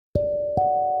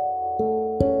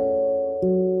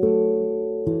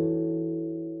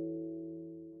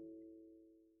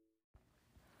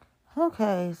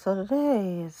Okay, so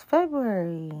today is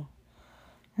February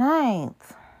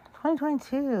 9th,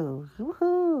 2022.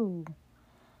 Woohoo!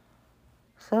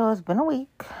 So it's been a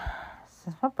week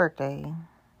since my birthday.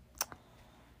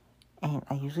 And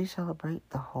I usually celebrate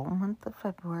the whole month of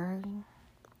February.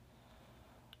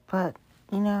 But,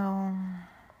 I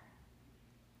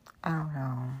don't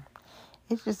know.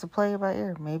 It's just a play by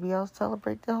ear. Maybe I'll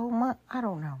celebrate the whole month. I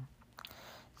don't know.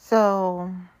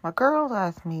 So, my girls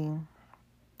asked me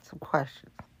some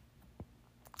questions.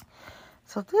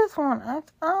 So this one, I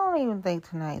don't even think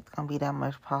tonight's going to be that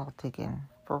much politicking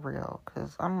for real.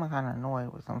 Because I'm kind of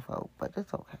annoyed with some folk, but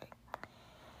it's okay.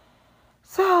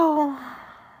 So,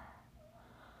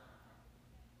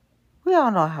 we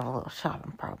all know I have a little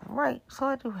shopping problem, right? So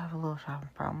I do have a little shopping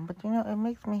problem. But, it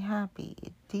makes me happy.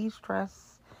 It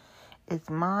de-stress. It's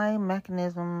my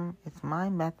mechanism. It's my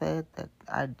method that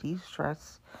I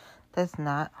de-stress that's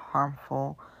not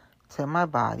harmful to my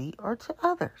body or to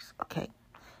others, okay?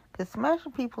 Because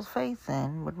smashing people's face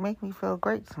in would make me feel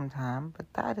great sometimes,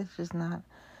 but that is just not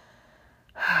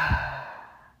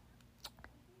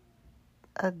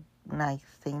a nice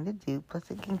thing to do. Plus,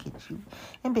 it can get you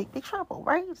in big trouble,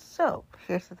 right? So,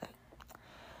 here's the thing.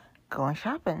 Going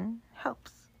shopping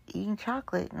helps. Eating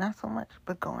chocolate, not so much,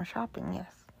 but going shopping,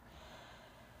 yes.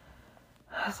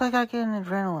 It's like I get an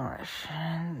adrenaline rush.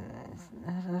 And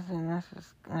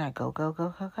I go.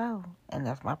 And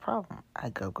that's my problem. I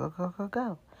go. So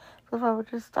if I would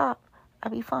just stop,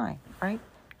 I'd be fine, right?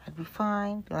 I'd be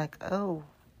fine. Be like, oh,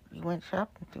 you went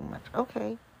shopping too much.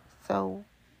 Okay. So,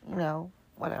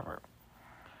 whatever.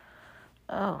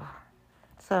 Oh.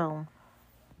 So,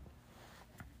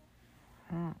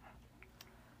 do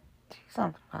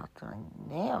something about the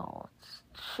nails.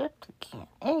 Chipped again.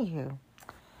 Anywho.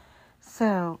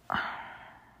 So,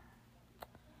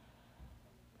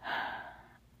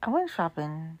 I went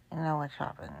shopping, and I went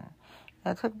shopping.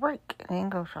 And I took a break, and I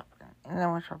didn't go shopping. And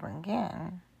I went shopping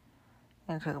again,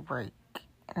 and I took a break,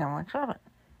 and I went shopping.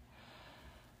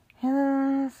 And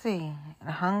then, let's see, and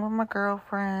I hung with my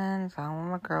girlfriends.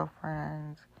 Remember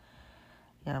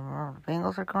the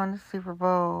Bengals are going to the Super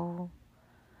Bowl.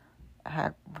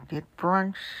 Did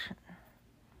brunch.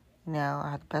 I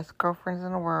had the best girlfriends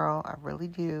in the world. I really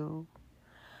do.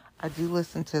 I do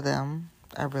listen to them.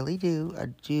 I really do. I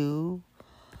do.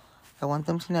 I want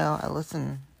them to know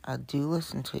I do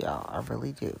listen to y'all. I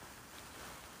really do.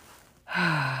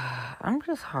 I'm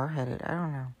just hard-headed. I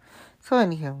don't know. So,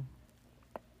 anywho,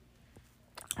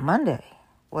 Monday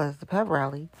was the pep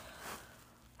rally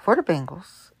for the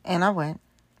Bengals. And I went.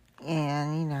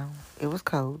 And, it was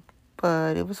cold.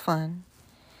 But it was fun.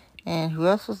 And who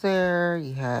else was there?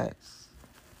 You had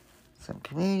some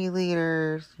community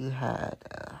leaders. You had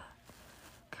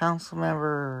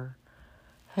Councilmember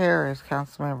Harris,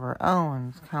 Councilmember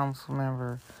Owens,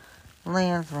 Councilmember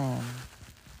Landsman,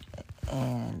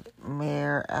 and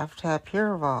Mayor Aftab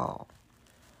Purival.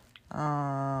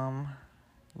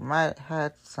 You might have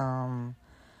had some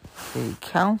city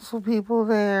council people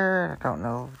there. I don't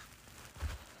know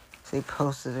if they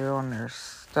posted it on their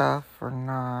stuff or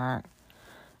not.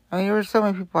 There were so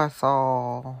many people I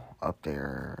saw up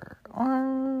there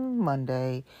on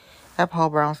Monday at Paul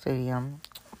Brown Stadium.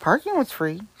 Parking was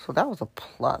free, so that was a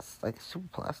plus, like a super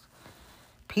plus.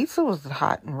 Pizza was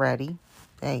hot and ready.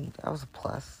 Hey, that was a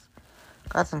plus.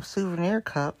 Got some souvenir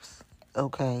cups.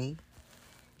 Okay.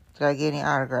 Did I get any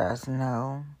autographs?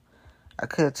 No. I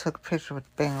could have took a picture with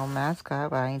the Bengal mascot,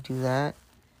 but I didn't do that.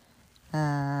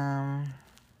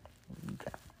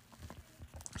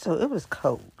 So it was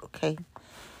cold, okay?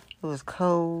 It was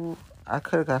cold. I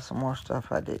could have got some more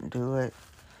stuff. I didn't do it.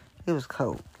 It was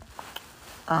cold.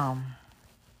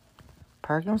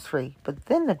 Parking was free. But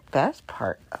then the best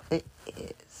part of it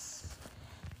is,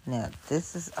 now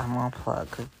I'm going to plug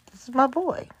because this is my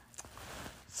boy.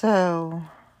 So,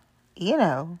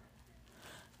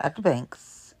 at the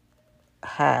Banks,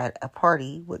 had a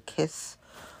party with Kiss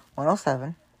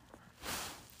 107.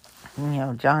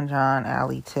 John,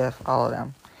 Allie, Tiff, all of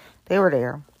them. They were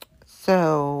there.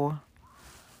 So,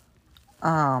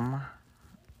 at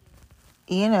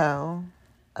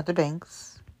the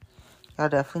Banks, y'all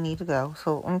definitely need to go.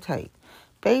 So, let me tell you.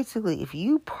 Basically, if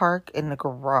you park in the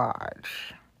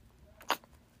garage,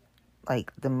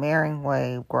 like the Marion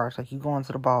Way garage, like you go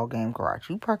into the ball game garage,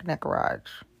 you park in that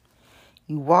garage,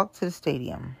 you walk to the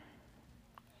stadium,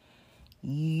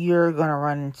 you're going to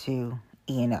run into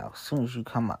E&O as soon as you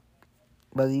come up.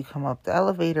 Whether you come up the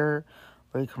elevator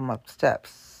or you come up the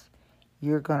steps,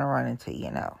 you're going to run into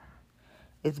E&O.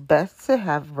 It's best to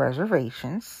have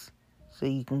reservations so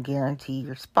you can guarantee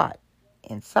your spot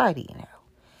inside E&O.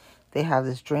 They have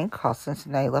this drink called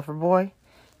Cincinnati Loverboy.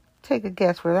 take a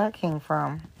guess where that came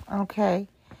from, okay?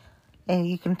 And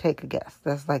you can take a guess.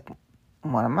 That's like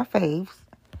one of my faves.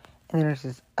 And then there's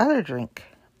this other drink,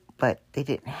 but they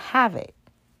didn't have it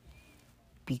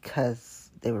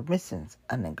because they were missing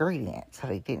an ingredient, so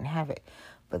they didn't have it.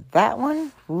 But that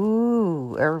one,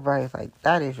 ooh, everybody's like,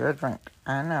 that is your drink.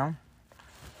 I know.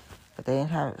 But they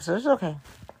didn't have it, so it's okay.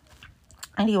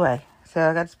 Anyway, so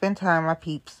I got to spend time with my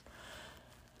peeps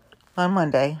on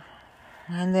Monday.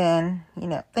 And then,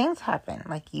 things happen.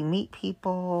 Like, you meet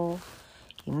people.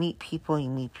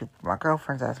 My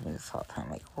girlfriends ask me this all the time.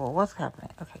 Like, well, what's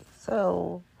happening? Okay,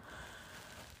 so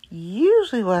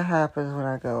usually what happens when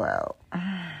I go out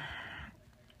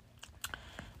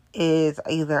is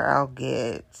either I'll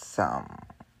get some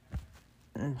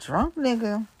drunk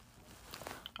nigga,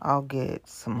 I'll get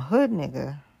some hood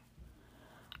nigga,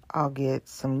 I'll get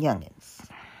some youngins.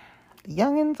 The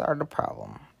youngins are the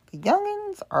problem. The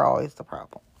youngins are always the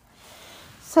problem.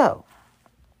 So,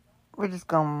 we're just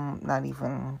gonna not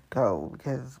even go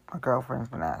because my girlfriend's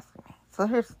been asking me. So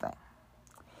here's the thing.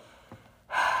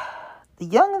 The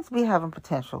youngins be having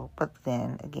potential, but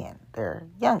then again, they're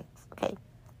youngins, okay?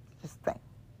 Just think.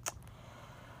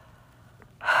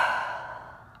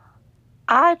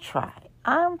 I try.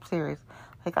 I'm serious.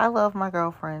 Like, I love my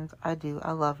girlfriends. I do.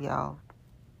 I love y'all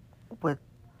with,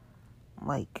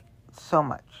 like, so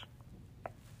much.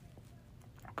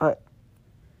 But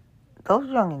those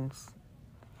youngins,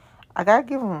 I gotta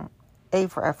give them A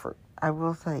for effort. I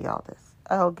will tell y'all this.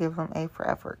 I'll give them A for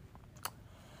effort.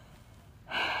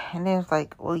 And then it's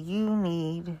like, well, you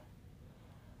need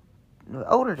the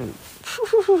older dude.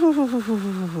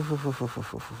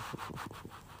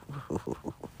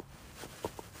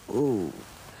 Ooh.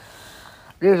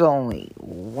 There's only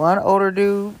one older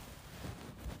dude.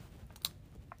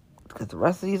 Because the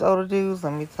rest of these older dudes,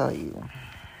 let me tell you.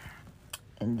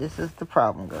 And this is the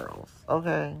problem, girls.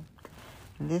 Okay?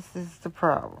 This is the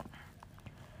problem.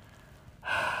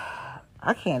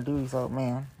 I can't do these old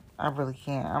men. I really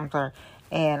can't. I'm sorry.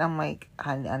 And I'm like,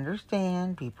 I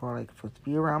understand. People are like supposed to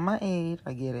be around my age.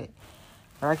 I get it.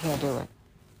 But I can't do it.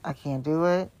 I can't do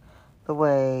it the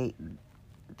way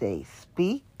they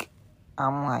speak.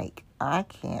 I'm like, I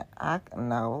can't.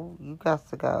 No, you got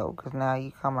to go. Because now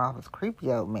you come off as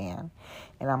creepy old man.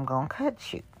 And I'm going to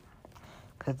cut you.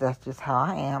 Because that's just how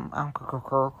I am. I'm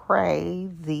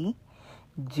crazy.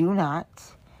 Do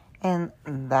not. And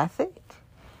that's it.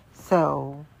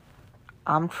 So,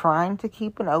 I'm trying to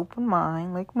keep an open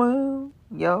mind. Like, well,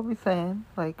 y'all be saying,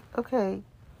 like, okay.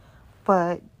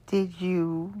 But did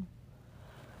you...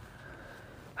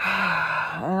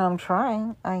 And I'm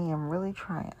trying. I am really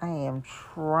trying. I am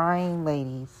trying,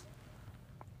 ladies.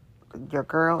 Your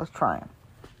girl is trying.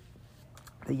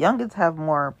 The youngest have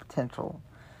more potential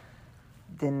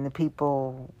than the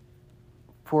people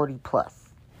 40 plus.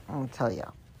 I'm going to tell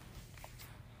y'all.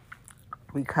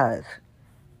 Because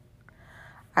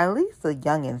at least the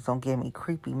youngins don't give me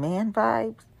creepy man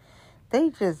vibes. They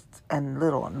just a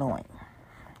little annoying.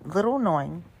 Little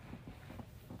annoying.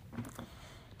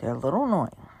 They're a little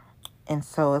annoying. And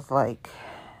so it's like,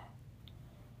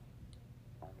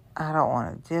 I don't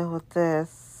want to deal with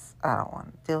this. I don't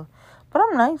want to deal. But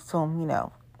I'm nice to them,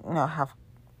 have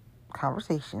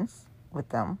conversations with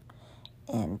them.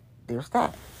 And there's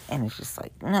that. And it's just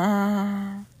like,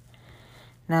 nah.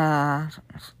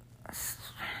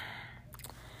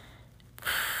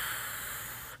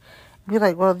 Be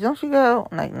like, well, don't you go?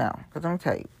 I'm like, no. Because let me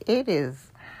tell you,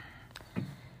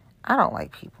 I don't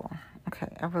like people.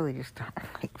 Okay, I really just don't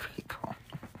like people.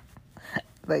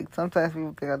 Like, sometimes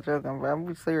people think I'm joking, but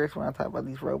I'm serious when I talk about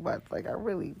these robots. Like, I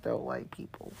really don't like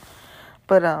people.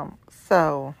 But,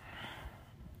 so,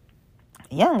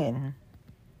 youngin',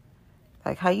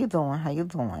 like, how you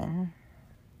doing?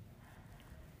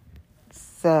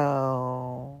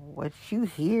 So, what you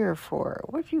here for?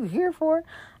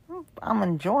 I'm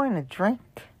enjoying a drink.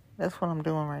 That's what I'm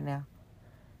doing right now.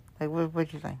 Like,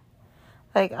 what you think?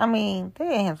 Like, I mean, they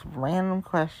answer random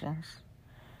questions.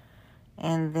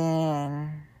 And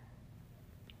then,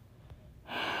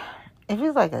 if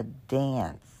it's like a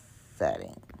dance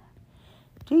setting,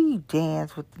 do you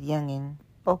dance with the youngin'?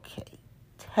 Okay.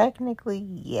 Technically,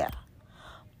 yeah.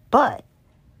 But,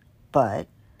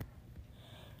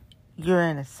 you're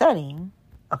in a setting,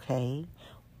 okay,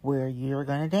 where you're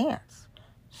going to dance.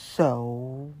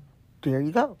 So, there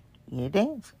you go. You're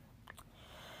dancing.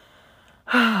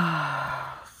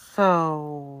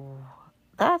 So,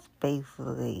 that's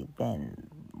basically been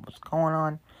what's going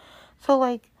on. So,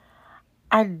 like,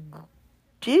 I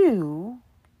do,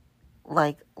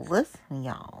 like, listen to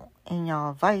y'all and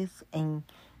y'all advice, and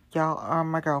y'all are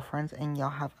my girlfriends, and y'all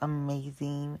have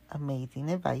amazing, amazing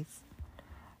advice.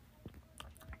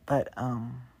 But,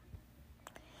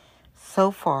 so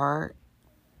far,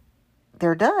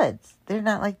 they're duds. They're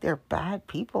not like they're bad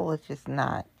people. It's just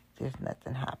not, there's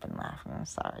nothing happening laughing. I'm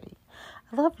sorry.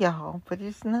 I love y'all, but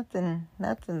there's nothing's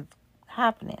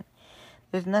happening.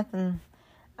 There's nothing,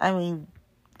 I mean,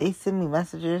 they send me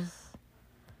messages.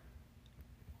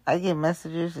 I get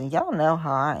messages, and y'all know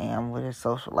how I am with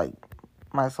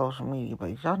my social media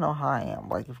page. Y'all know how I am.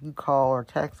 Like, if you call or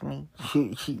text me,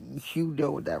 you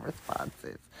know what that response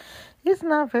is. It's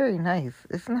not very nice.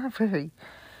 It's not even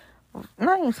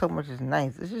so much as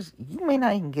nice. It's just, you may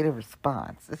not even get a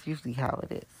response. That's usually how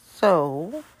it is.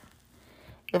 So,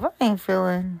 if I ain't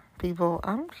feeling people,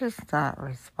 I'm just not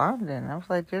responding. I was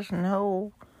like, there's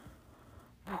no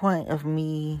point of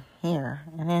me here.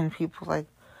 And then people like,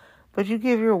 but you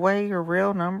give away your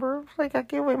real number? It's like, I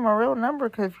give away my real number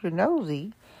because if you're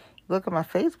nosy, you look at my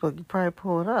Facebook, you probably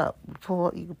pull it up.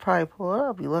 You could probably pull it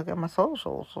up. You look at my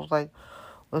socials. So it's like,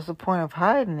 what's the point of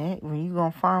hiding it when you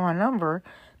going to find my number?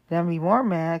 Then be more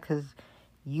mad because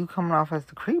you coming off as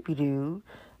the creepy dude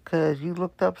because you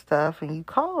looked up stuff and you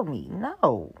called me.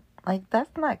 No. Like,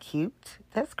 that's not cute.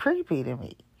 That's creepy to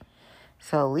me.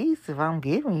 So at least if I'm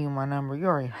giving you my number, you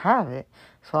already have it.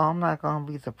 So I'm not going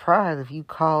to be surprised if you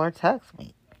call or text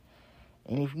me.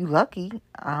 And if you lucky,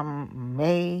 I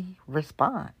may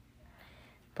respond.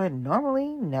 But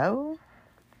normally, no.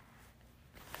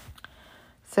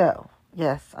 So,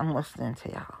 yes, I'm listening to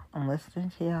y'all. I'm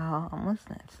listening to y'all.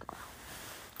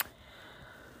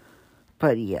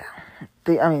 But yeah,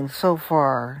 so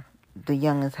far, the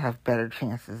youngins have better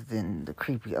chances than the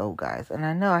creepy old guys. And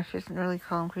I know I shouldn't really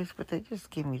call them creepy, but they just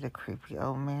give me the creepy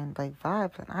old man like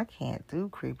vibes, and I can't do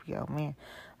creepy old man.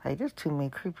 Like, there's too many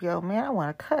creepy old men I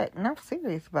want to cut, and I'm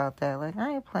serious about that. Like,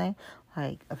 I ain't playing.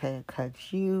 Like, okay,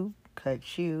 cut you.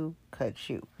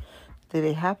 Did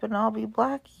it happen to all be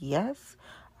black? Yes.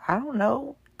 I don't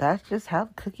know. That's just how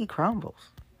the cookie crumbles.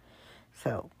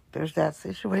 So, there's that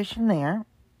situation there.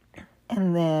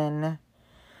 And then,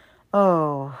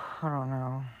 I don't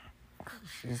know.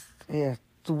 The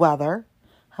weather.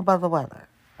 How about the weather?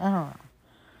 I don't know.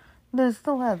 There's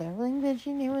the weather. Like that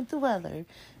you knew it's the weather.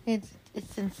 It's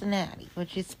Cincinnati.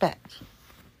 What you expect?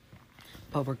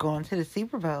 But we're going to the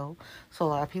Super Bowl, so a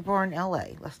lot of people are in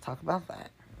LA. Let's talk about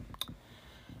that.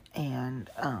 And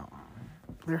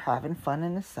they're having fun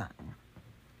in the sun.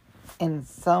 And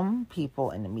some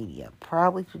people in the media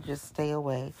probably should just stay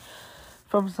away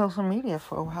from social media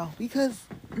for a while because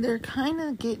they're kind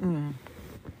of getting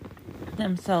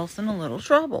themselves in a little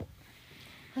trouble.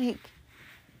 Like,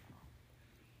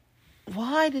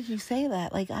 why did you say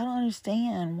that? Like, I don't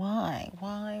understand. Why?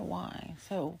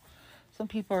 So, some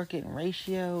people are getting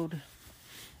ratioed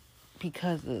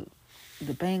because of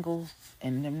the Bengals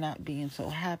and them not being so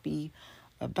happy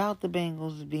about the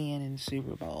Bengals being in the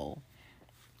Super Bowl.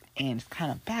 And it's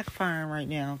kind of backfiring right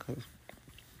now because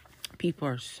people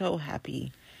are so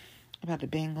happy about the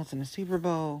Bengals in the Super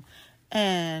Bowl.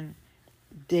 And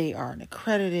they are an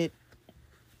accredited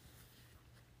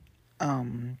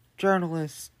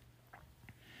journalist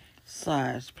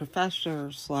 /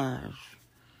 professor /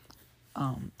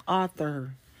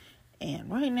 author.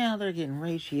 And right now they're getting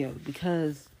ratioed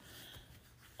because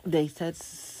they said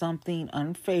something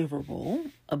unfavorable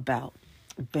about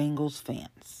Bengals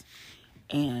fans.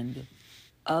 And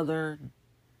other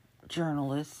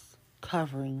journalists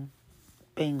covering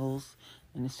Bengals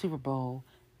in the Super Bowl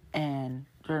and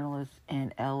journalists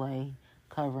in LA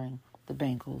covering the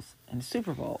Bengals in the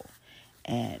Super Bowl.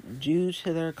 And due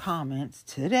to their comments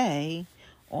today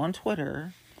on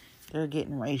Twitter, they're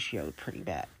getting ratioed pretty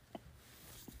bad.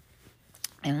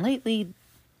 And lately,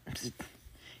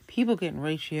 people getting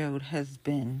ratioed has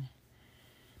been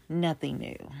nothing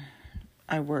new.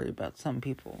 I worry about some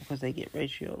people because they get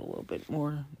ratioed a little bit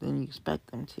more than you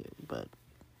expect them to. But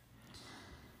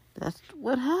that's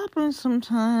what happens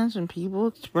sometimes when people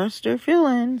express their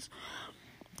feelings.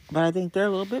 But I think they're a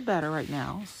little bit better right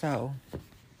now. So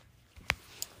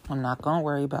I'm not going to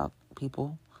worry about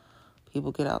people.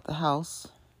 People get out the house,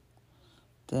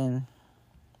 then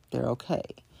they're okay.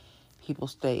 People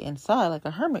stay inside like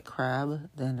a hermit crab,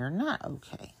 then they're not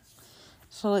okay.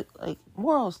 So, like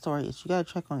moral of the story is you got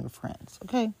to check on your friends,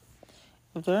 okay?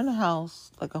 If they're in the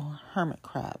house like a hermit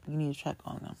crab, you need to check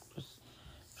on them. Just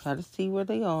try to see where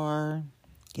they are,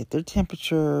 get their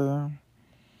temperature,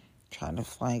 try to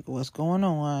find what's going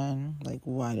on, like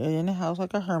why they're in the house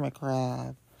like a hermit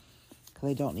crab. Because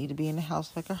they don't need to be in the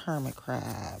house like a hermit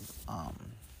crab.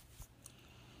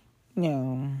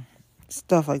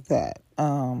 Stuff like that.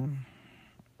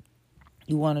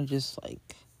 You want to just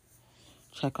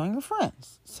check on your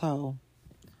friends. So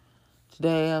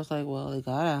today I was like, well, they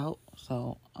got out,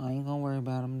 so I ain't gonna worry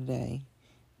about them today.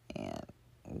 And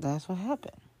that's what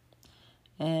happened.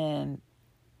 And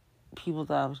people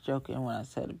thought I was joking when I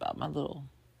said about my little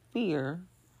fear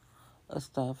of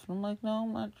stuff. And I'm like, no,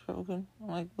 I'm not joking. I'm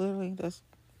like, literally, that's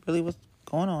really what's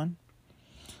going on.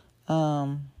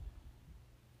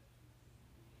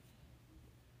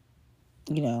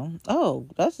 Oh,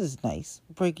 that's just nice.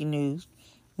 Breaking news.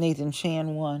 Nathan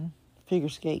Chan won figure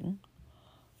skating.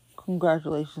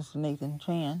 Congratulations to Nathan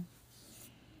Chan.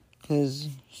 Because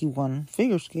he won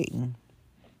figure skating.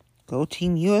 Go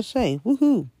Team USA.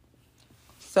 Woohoo.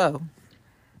 So,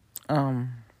 what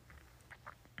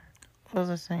was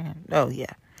I saying? Oh,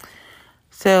 yeah.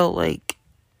 So, like,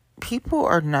 people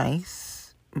are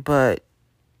nice, but,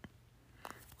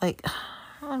 like, I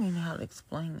don't even know how to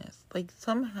explain this. Like,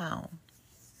 somehow,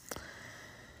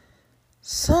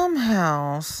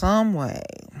 some way,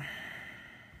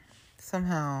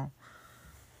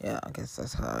 yeah, I guess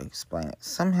that's how I explain it.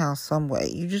 Somehow, some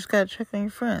way, you just gotta check on your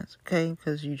friends, okay?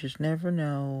 Because you just never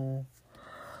know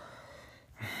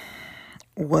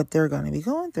what they're gonna be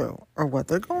going through or what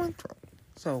they're going through.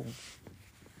 So,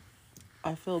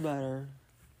 I feel better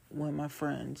when my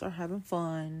friends are having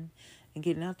fun and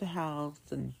getting out the house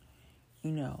and,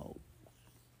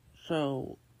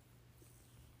 so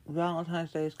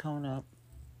Valentine's Day is coming up.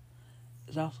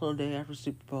 It's also the day after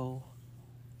Super Bowl.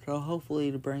 So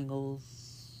hopefully the Bengals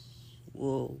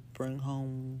will bring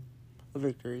home a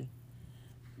victory.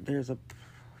 There's a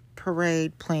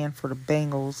parade planned for the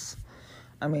Bengals.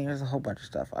 I mean, there's a whole bunch of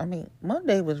stuff. I mean,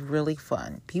 Monday was really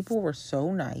fun. People were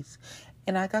so nice.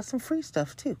 And I got some free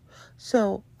stuff too.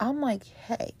 So I'm like,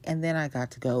 hey. And then I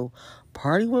got to go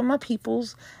party with my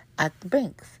peoples at the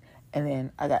banks. And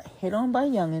then I got hit on by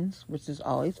youngins, which is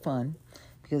always fun.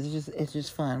 Because it's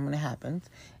just fun when it happens.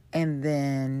 And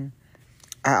then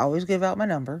I always give out my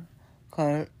number.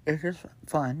 Because it's just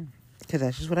fun. Because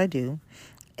that's just what I do.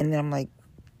 And then I'm like,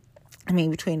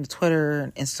 between Twitter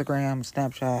and Instagram,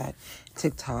 Snapchat,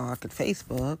 TikTok, and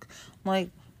Facebook, I'm like,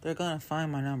 they're going to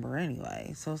find my number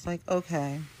anyway. So it's like,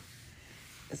 okay.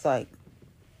 It's like,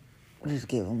 just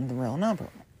give them the real number.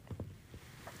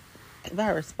 If I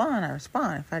respond, I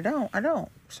respond. If I don't, I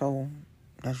don't. So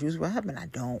that's usually what happens. I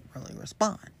don't really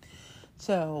respond.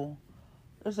 So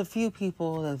there's a few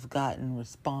people that have gotten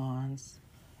response.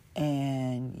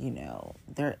 And,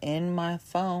 they're in my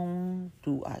phone.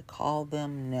 Do I call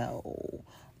them? No.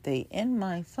 They in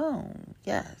my phone.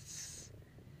 Yes.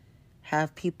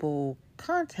 Have people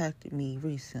contacted me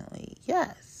recently?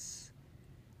 Yes.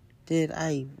 Did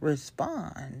I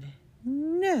respond?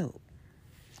 No.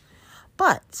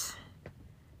 But,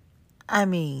 I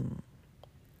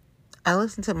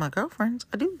listen to my girlfriends.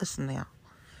 I do listen now.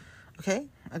 Okay?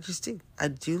 I just do. I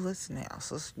do listen now.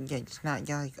 So, yeah, it's not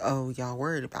y'all like, oh, y'all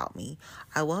worried about me.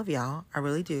 I love y'all. I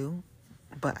really do.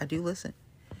 But I do listen.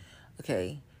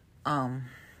 Okay?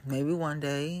 Maybe one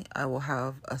day I will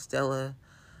have a Stella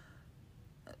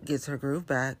gets her groove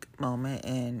back moment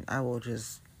and I will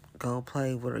just go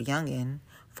play with a youngin'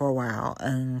 for a while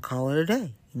and call it a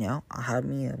day. I'll have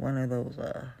me one of those,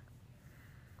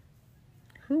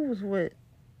 who was with,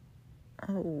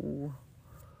 well,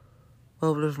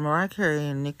 there's Mariah Carey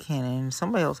and Nick Cannon.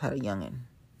 Somebody else had a youngin'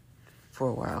 for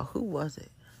a while. Who was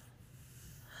it?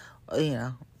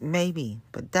 Maybe,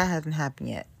 but that hasn't happened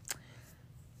yet.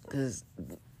 Because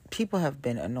people have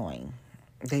been annoying.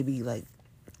 They be like,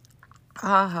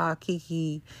 ha ha,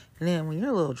 kiki. And then when you're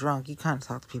a little drunk, you kind of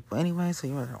talk to people anyway, so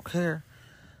you really don't care.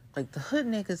 Like, the hood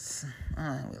niggas,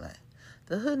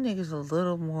 the hood niggas a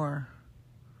little more,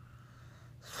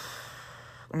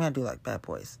 I do like bad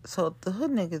boys. So the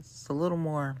hood niggas a little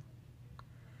more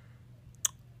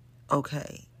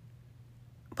okay.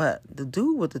 But the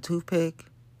dude with the toothpick,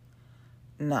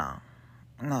 no,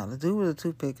 the dude with the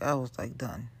toothpick, I was like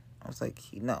done. I was like,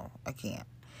 no, I can't.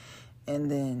 And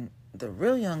then the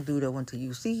real young dude that went to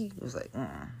UC was like,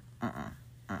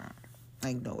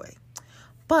 like, no way.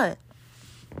 But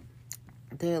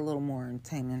they're a little more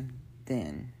entertaining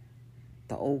than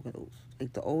the old dudes.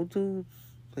 Like, the old dudes,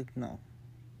 like, no.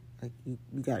 Like, you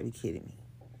gotta be kidding me.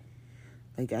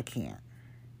 Like, I can't.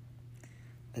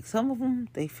 Like, some of them,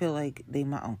 they feel like they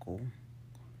my uncle.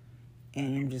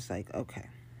 And I'm just like, okay.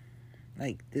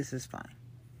 Like, this is fine.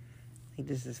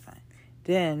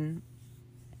 Then,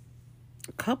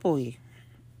 a couple of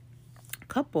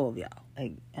y'all.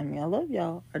 Like, I love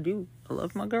y'all. I do. I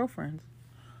love my girlfriends.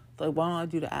 Like, why don't I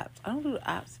do the apps? I don't do the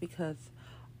apps because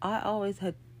I always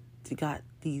got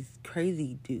these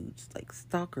crazy dudes, like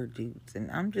stalker dudes.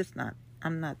 And I'm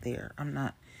not there. I'm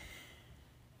not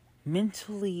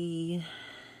mentally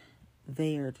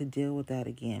there to deal with that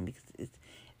again because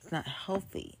It's not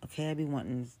healthy, okay? I be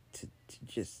wanting to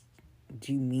just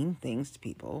do mean things to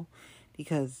people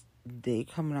because they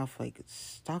coming off like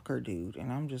stalker dude,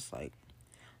 and I'm just like,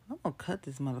 I'm gonna cut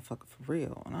this motherfucker for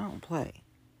real, and I don't play.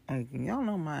 Like, y'all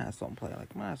know my ass don't play.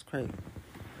 Like, my ass crazy.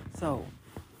 So,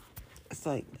 it's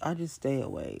like, I just stay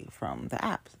away from the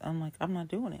apps. I'm like, I'm not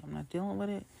doing it. I'm not dealing with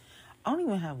it. I don't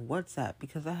even have WhatsApp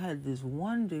because I had this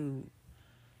one dude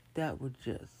that would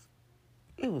just,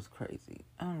 it was crazy.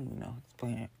 I don't even know how to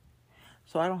explain it.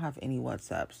 So, I don't have any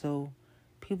WhatsApp. So,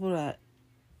 people that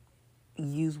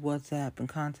use WhatsApp and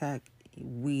contact,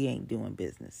 we ain't doing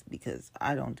business because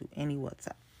I don't do any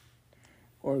WhatsApp.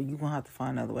 Or you're going to have to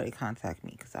find another way to contact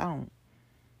me because I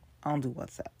don't do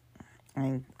WhatsApp.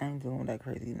 I ain't dealing with that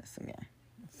craziness again.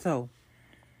 So,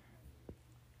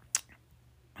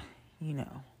 you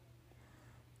know,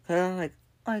 cause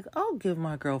I'll give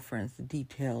my girlfriends the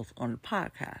details on the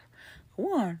podcast.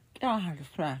 One, y'all don't have to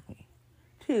smack me.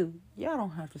 Two, y'all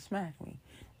don't have to smack me.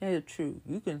 It's true,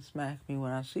 you can smack me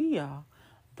when I see y'all,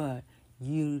 but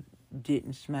you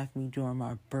didn't smack me during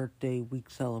my birthday week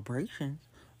celebrations.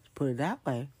 Let's put it that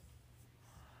way.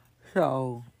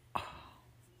 So,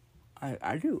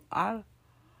 I do. I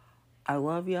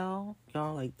love y'all.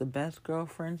 Y'all like the best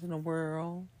girlfriends in the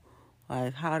world.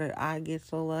 Like, how did I get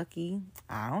so lucky?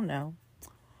 I don't know.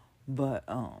 But,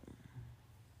 I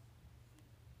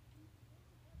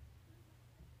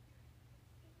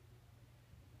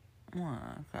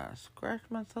gotta scratch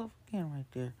myself again right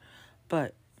there.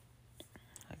 But,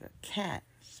 like a cat.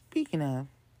 Speaking of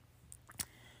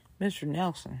Mr.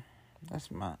 Nelson,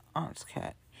 that's my aunt's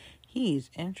cat.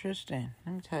 He's interesting.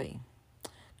 Let me tell you.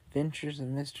 Adventures of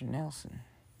Mr. Nelson.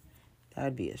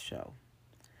 That'd be a show.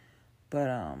 But,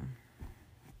 I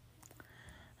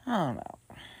don't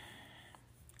know.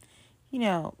 You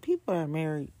know, people that are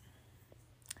married,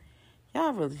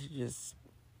 y'all really should just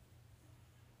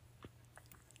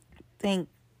thank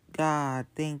God,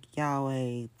 thank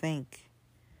Yahweh, thank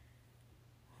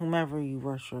whomever you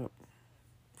worship.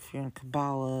 If you're in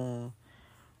Kabbalah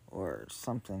or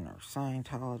something, or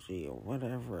Scientology or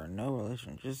whatever, or no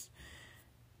religion, just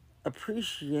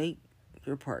appreciate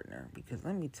your partner. Because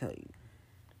let me tell you,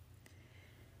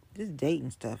 this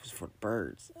dating stuff is for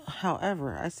birds.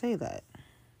 However, I say that.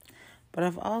 But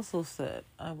I've also said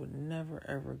I would never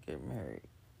ever get married.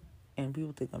 And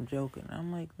people think I'm joking.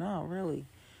 I'm like, no, really.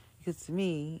 Because to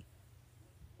me,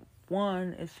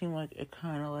 one, it seemed like it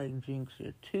kind of like jinxed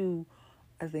it. Two,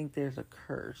 I think there's a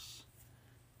curse.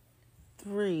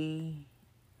 Three,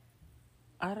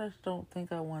 I just don't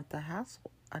think I want the hassle.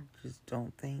 I just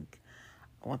don't think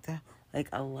I want that. Like,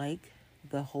 I like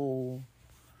the whole,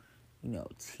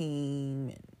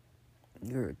 team,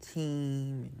 and you're a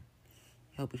team, and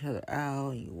you help each other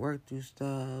out, and you work through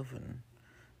stuff, and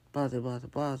blah, blah, blah,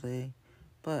 blah.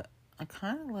 But I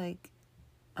kind of like,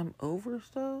 I'm over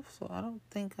stuff, so I don't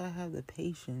think I have the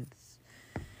patience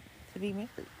to be married.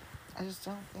 I just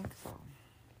don't think so.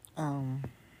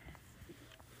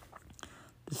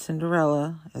 The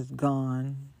Cinderella is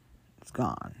gone. It's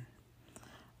gone.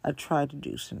 I tried to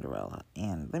do Cinderella,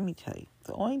 and let me tell you,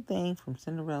 the only thing from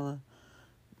Cinderella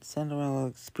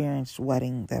experienced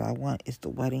wedding that I want is the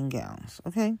wedding gowns,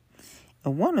 okay?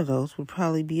 And one of those would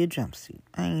probably be a jumpsuit.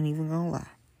 I ain't even gonna lie.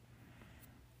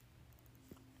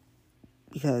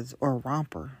 Or a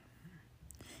romper.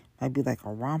 Might be like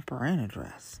a romper and a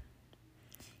dress.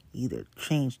 Either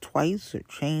change twice or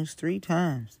change 3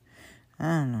 times. I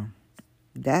don't know.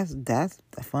 That's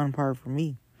the fun part for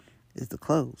me, is the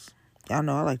clothes. Y'all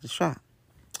know I like to shop.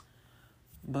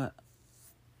 But,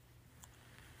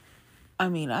 I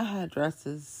mean, I had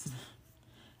dresses.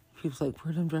 People's like,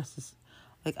 where are them dresses?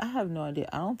 Like, I have no idea.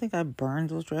 I don't think I burned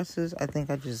those dresses. I think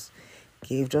I just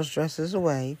gave those dresses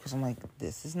away. Because I'm like,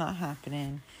 this is not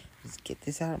happening. Just get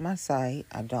this out of my sight.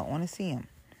 I don't want to see them.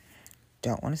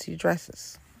 Don't want to see the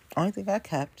dresses. Only thing I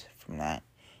kept from that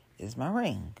is my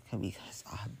ring. Because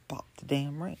I bought the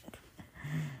damn ring.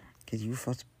 Because you were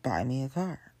supposed to buy me a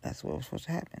car. That's what was supposed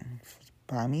to happen. You were supposed to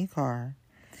buy me a car.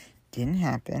 Didn't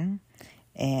happen.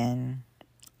 And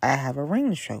I have a ring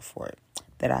to show for it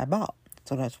that I bought.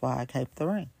 So that's why I kept the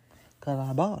ring. Because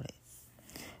I bought it.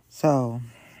 So,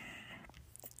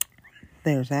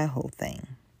 there's that whole thing.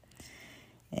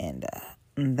 And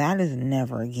that is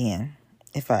never again.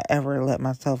 If I ever let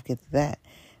myself get to that,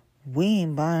 we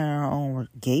ain't buying our own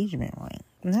engagement ring.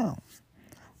 No.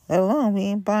 Let alone we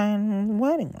ain't buying a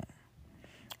wedding ring.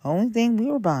 The only thing we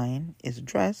were buying is a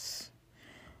dress,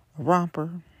 a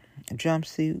romper, a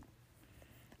jumpsuit,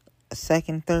 a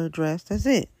second, third dress. That's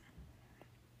it.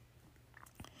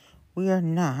 We are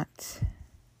not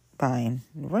buying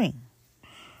the ring.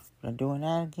 We're not doing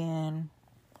that again.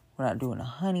 We're not doing a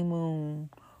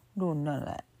honeymoon. We're doing none of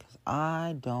that. Because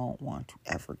I don't want to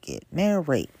ever get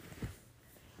married.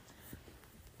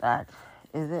 That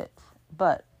is it.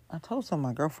 But I told some of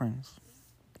my girlfriends,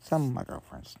 not all my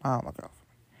girlfriends, some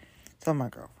of my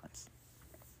girlfriends.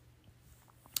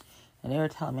 And they were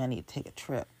telling me I need to take a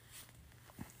trip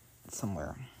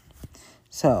somewhere.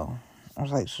 So I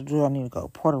was like, so do I need to go to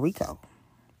Puerto Rico?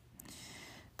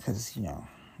 Because,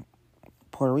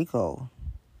 Puerto Rico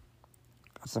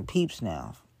got some peeps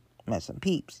now. Met some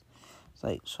peeps. It's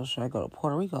like, so should I go to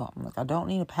Puerto Rico? I'm like, I don't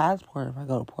need a passport if I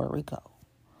go to Puerto Rico.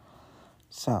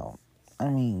 So, I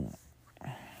don't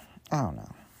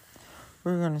know.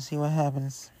 We're going to see what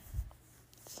happens.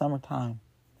 Summertime.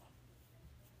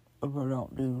 If I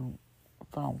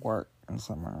don't work in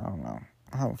summer, I don't know.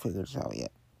 I haven't figured this out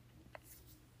yet.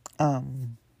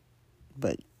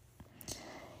 But,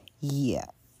 yeah.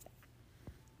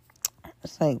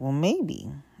 It's like, well, maybe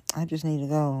I just need to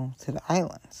go to the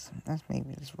islands. That's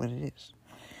what it is.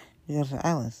 You go to the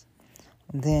islands.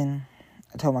 And then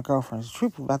I told my girlfriend the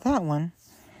truth about that one.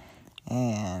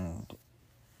 And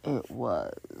it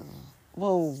was,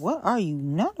 well, what are you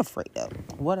not afraid of?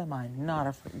 What am I not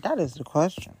afraid? That is the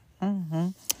question.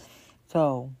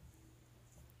 So,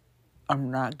 I'm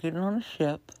not getting on a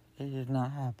ship. It is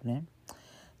not happening.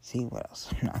 See what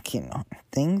else I'm not getting on.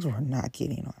 Things we're not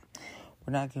getting on.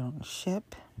 We're not getting on a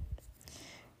ship.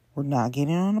 We're not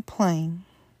getting on a plane.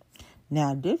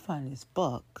 Now, I did find this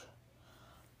book.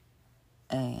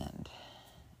 And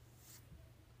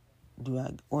do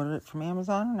I order it from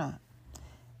Amazon or not?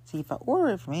 See, if I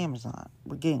order it from Amazon,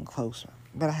 we're getting closer.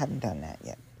 But I haven't done that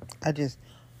yet. I just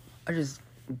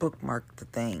bookmarked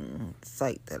the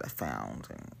site that I found.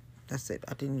 And that's it.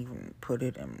 I didn't even put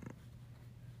it in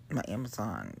my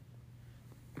Amazon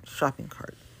shopping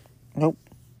cart. Nope.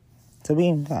 So we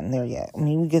haven't gotten there yet.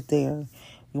 When we get there,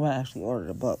 we might actually order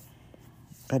the book.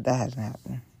 But that hasn't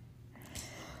happened.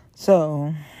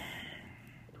 So,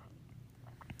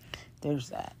 there's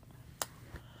that.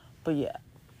 But yeah,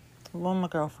 one of my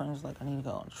girlfriends like, I need to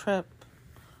go on a trip.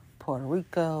 Puerto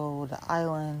Rico, the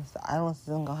islands. The islands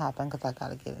isn't going to happen because I got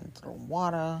to get into the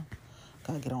water.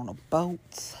 Got to get on a boat.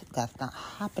 That's not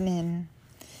happening.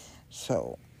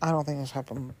 So, I don't think it's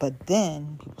happening. But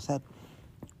then, people said,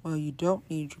 well, you don't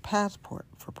need your passport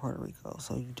for Puerto Rico.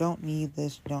 So, you don't need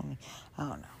this. You don't need... I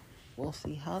don't know. We'll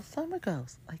see how the summer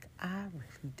goes. Like, I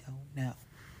really don't know.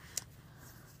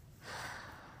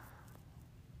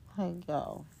 Like,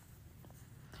 yo.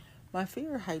 My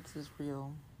fear of heights is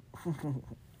real.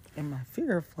 And my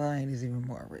fear of flying is even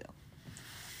more real.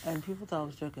 And people thought I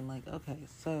was joking, like, okay,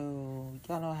 so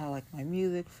y'all know how, like, my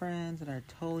music friends that are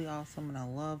totally awesome and I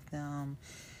love them.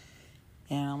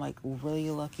 And I'm, like, really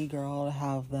lucky girl to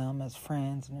have them as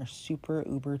friends. And they're super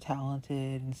uber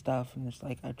talented and stuff. And it's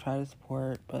like, I try to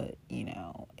support, but,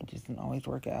 it just doesn't always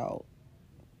work out.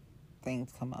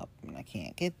 Things come up and I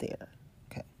can't get there.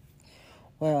 Okay.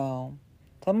 Well,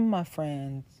 some of my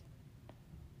friends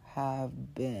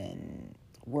have been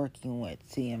working with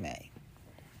CMA,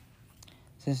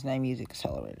 Cincinnati Music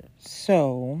Accelerator.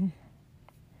 So,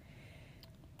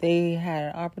 they had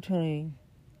an opportunity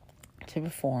to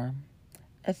perform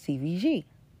at CVG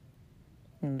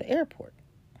in the airport.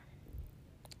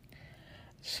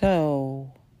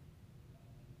 So,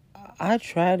 I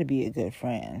try to be a good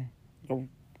friend, a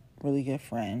really good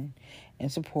friend, and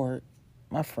support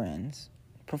my friends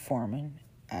performing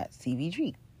at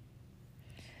CVG.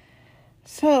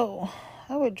 So,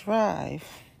 I would drive.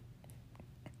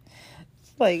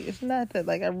 It's not that,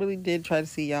 I really did try to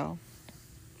see y'all.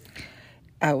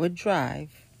 I would drive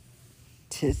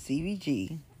to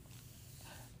CVG,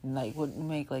 and, wouldn't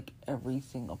make, every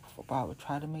single performance, but I would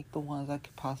try to make the ones I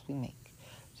could possibly make.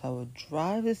 So, I would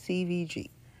drive to CVG.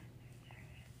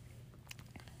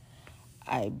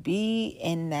 I'd be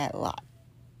in that lot.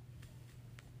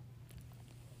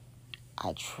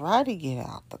 I try to get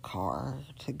out the car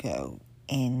to go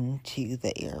into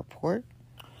the airport,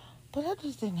 but that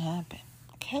just didn't happen,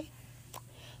 okay?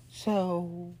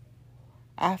 So,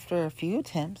 after a few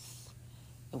attempts,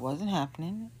 it wasn't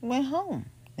happening, went home.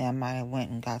 Now, I might have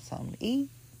went and got something to eat,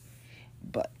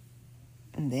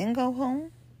 and then go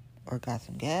home, or got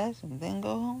some gas and then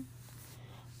go home,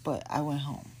 but I went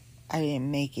home. I didn't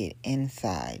make it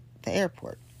inside the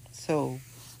airport. So,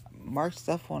 marked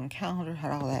stuff on the calendar,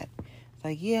 had all that. It's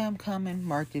like, yeah, I'm coming.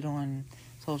 Marked it on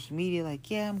social media, like,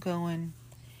 yeah, I'm going.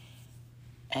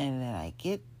 And then I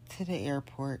get to the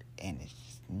airport, and it's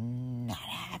just not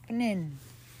happening.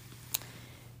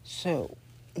 So,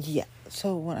 yeah.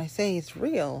 So, when I say it's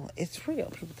real, it's real.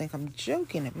 People think I'm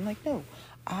joking. I'm like, no.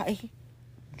 I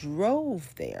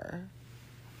drove there.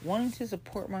 wanting to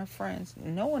support my friends,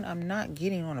 knowing I'm not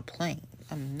getting on a plane.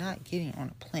 I'm not getting on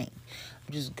a plane.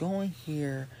 I'm just going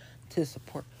here to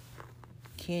support.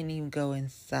 Can't even go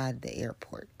inside the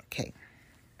airport. Okay.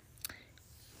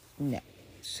 No.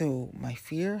 So my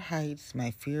fear of heights,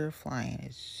 my fear of flying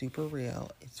is super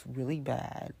real. It's really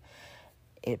bad.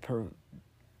 It prevents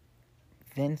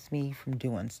me from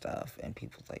doing stuff. And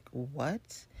people's like,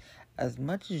 what? As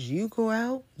much as you go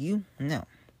out, no.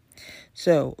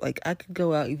 So, like, I could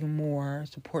go out even more,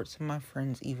 support some of my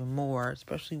friends even more,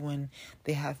 especially when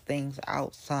they have things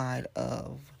outside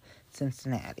of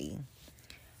Cincinnati.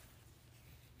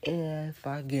 If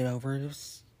I get over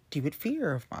this stupid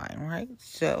fear of mine, right?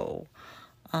 So,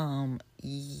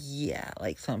 yeah,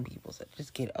 like some people said,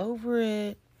 just get over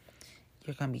it.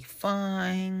 You're gonna be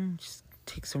fine. Just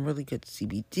take some really good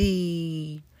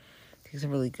CBD. Take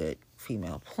some really good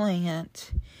female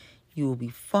plant. You will be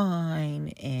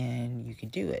fine, and you can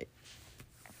do it.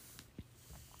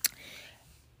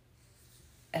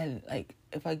 And, like,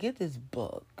 if I get this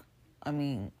book, I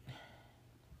mean,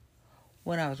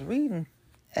 when I was reading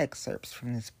excerpts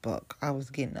from this book, I was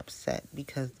getting upset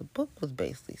because the book was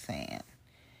basically saying,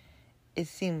 it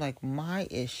seemed like my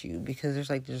issue, because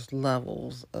there's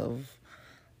levels of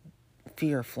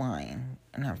fear of flying,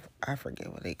 and I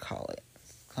forget what they call it,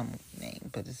 some name,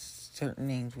 but it's certain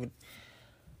names with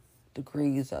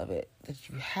degrees of it that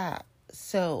you have.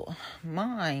 So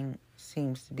mine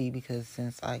seems to be because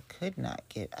since I could not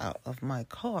get out of my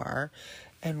car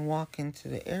and walk into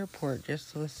the airport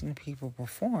just to listen to people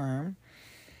perform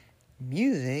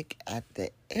music at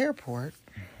the airport,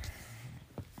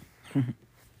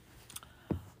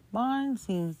 mine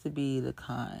seems to be the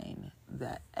kind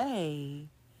that I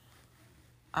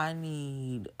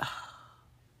need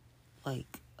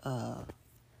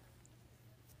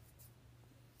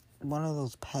one of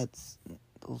those pets,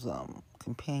 those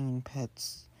companion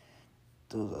pets,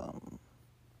 those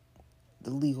the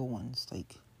legal ones,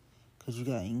 like, because you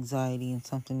got anxiety and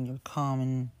something you're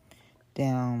calming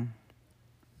down.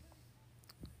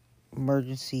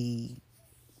 Emergency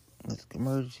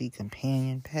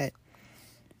companion pet.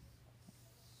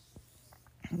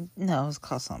 No, it's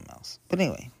called something else. But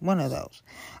anyway, one of those.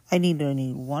 I need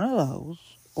one of those,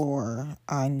 or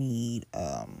I need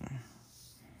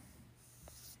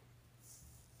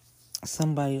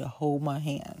somebody to hold my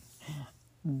hand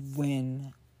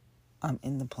when I'm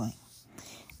in the plane.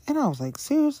 And I was like,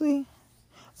 seriously?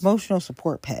 Emotional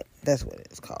support pet. That's what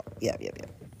it's called. Yeah.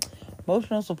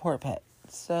 Emotional support pet.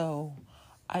 So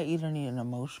I either need an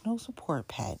emotional support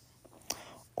pet,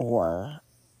 or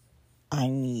I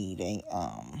need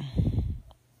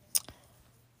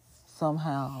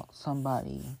somehow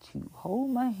somebody to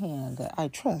hold my hand that I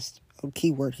trust. A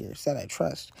key word here is that I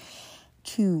trust,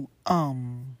 to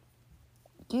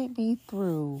get me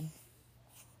through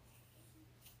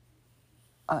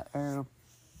an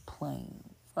airplane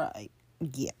ride.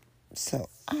 Yeah. So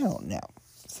I don't know.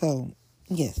 So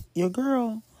yes, your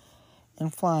girl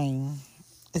and flying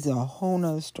is a whole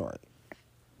nother story.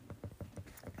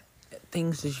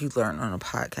 Things that you learn on a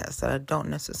podcast that I don't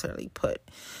necessarily put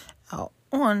out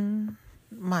on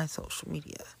my social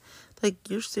media. Like,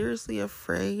 you're seriously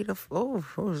afraid of,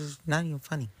 it's not even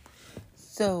funny.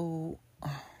 So,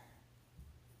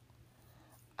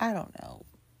 I don't know.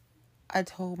 I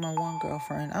told my one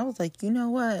girlfriend, I was like, you know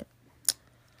what?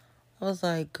 I was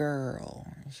like, girl.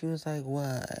 And she was like,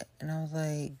 what? And I was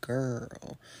like,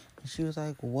 girl. And she was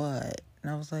like, what?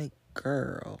 And I was like,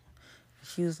 girl. And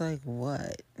she was like,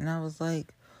 what? And I was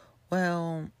like,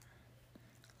 well,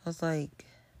 I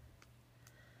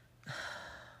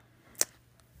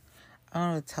don't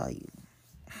know what to tell you.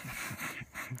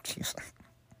 She was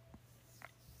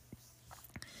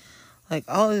like,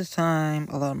 all this time,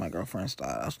 a lot of my girlfriends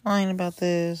thought I was lying about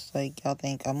this. Like, y'all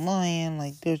think I'm lying.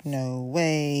 Like, there's no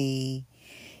way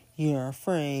you're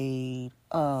afraid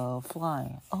of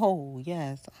flying. Oh,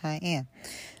 yes, I am.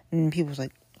 And people was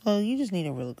like, well, you just need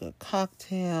a really good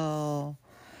cocktail.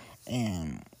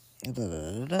 And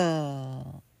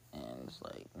da-da-da-da-da. And it's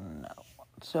like, no.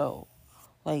 So,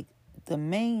 like, the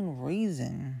main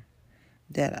reason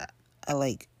that I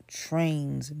like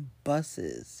trains and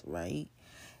buses, right,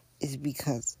 is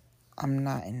because I'm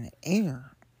not in the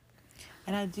air.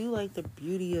 And I do like the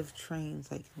beauty of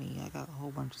trains, like me. I got a whole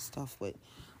bunch of stuff with.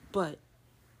 But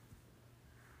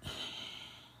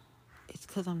it's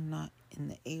because I'm not in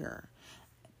the air.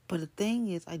 But the thing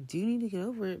is, I do need to get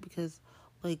over it because,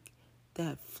 like,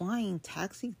 that flying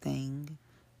taxi thing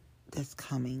that's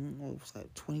coming, what was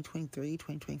that, 2023,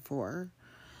 2024?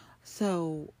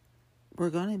 So, we're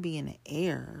going to be in the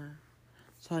air.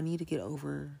 So, I need to get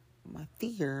over my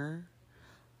fear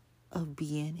of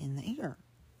being in the air.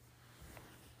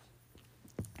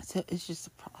 So it's just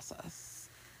a process.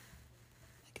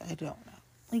 Like, I don't know.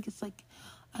 Like, it's like,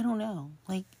 I don't know.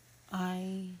 Like,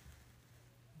 I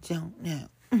don't know.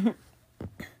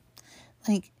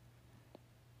 Like,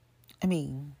 I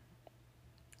mean,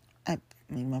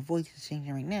 my voice is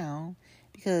changing right now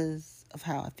because of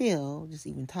how I feel, just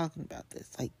even talking about this.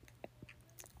 Like,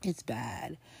 it's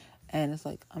bad. And it's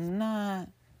like, I've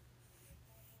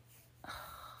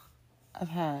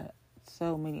had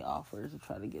so many offers to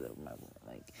try to get over my wound.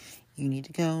 Like, you need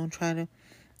to go and try to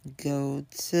go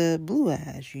to Blue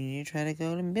Ash. You need to try to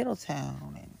go to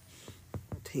Middletown and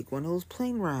take one of those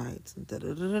plane rides. And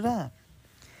da-da-da-da-da.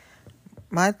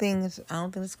 My thing is, I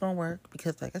don't think it's going to work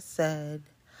because, like I said,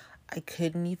 I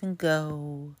couldn't even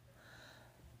go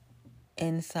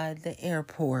inside the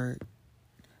airport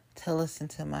to listen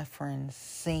to my friends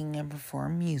sing and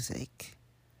perform music.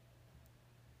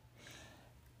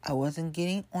 I wasn't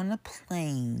getting on a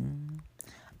plane.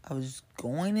 I was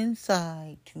going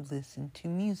inside to listen to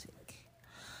music.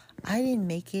 I didn't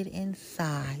make it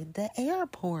inside the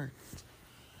airport.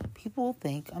 People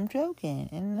think I'm joking,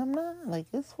 and I'm not. Like,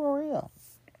 it's for real.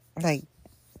 Like,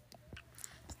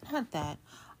 not that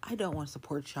I don't want to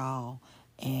support y'all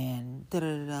and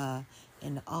da-da-da-da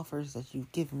and the offers that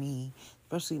you've given me,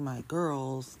 especially my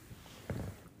girls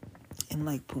in,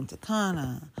 like, Punta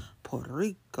Cana, Puerto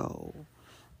Rico.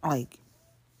 Like,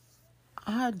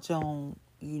 I don't,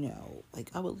 like,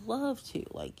 I would love to.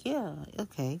 Like, yeah,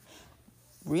 okay.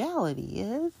 Reality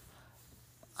is,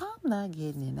 I'm not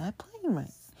getting in that plane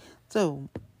right. So,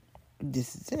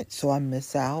 this is it. So, I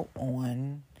miss out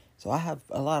on, so I have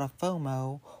a lot of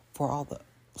FOMO for all the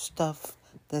stuff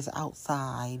that's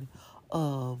outside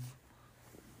of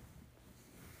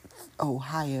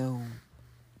Ohio,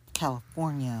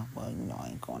 California. Well, I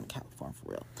ain't going to California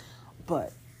for real.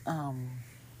 But,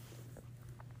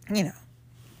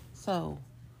 so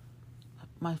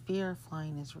my fear of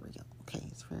flying is real. Okay,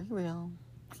 it's very real.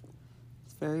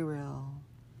 It's very real.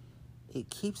 It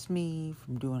keeps me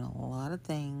from doing a lot of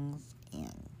things,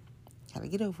 and gotta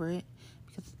get over it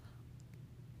because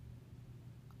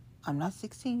I'm not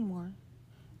 16 anymore,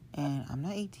 and I'm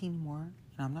not 18 anymore,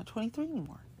 and I'm not 23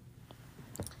 anymore.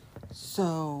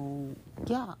 So,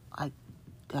 yeah, I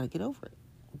gotta get over it.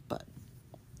 But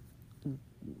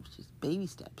it's just baby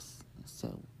steps.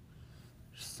 So,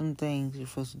 some things you're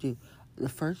supposed to do. The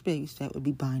first baby step would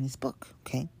be buying this book,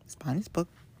 okay? It's buying this book.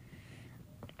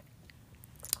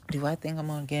 Do I think I'm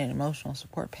going to get an emotional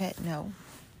support pet? No.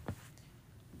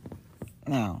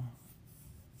 Now,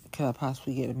 could I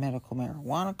possibly get a medical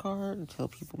marijuana card until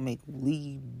people make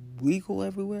weed legal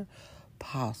everywhere?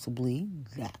 Possibly.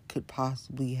 That could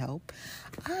possibly help.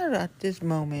 I, at this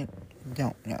moment,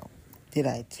 don't know. Did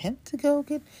I attempt to go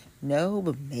get? No,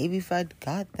 but maybe if I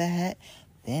got that,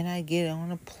 then I'd get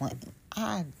on a plane.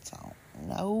 I don't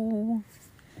know.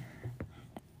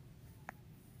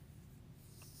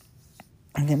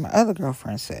 And then my other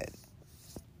girlfriend said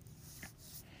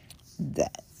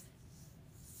that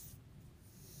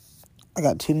I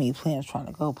got too many plans trying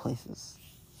to go places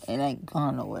and I ain't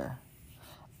gone nowhere.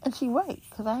 And she right,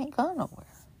 because I ain't gone nowhere.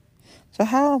 So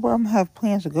how in the world I'm going to have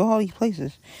plans to go all these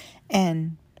places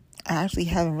and I actually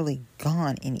haven't really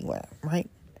gone anywhere, right?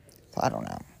 So I don't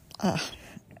know.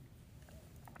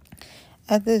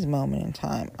 At this moment in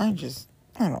time, I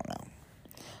don't know.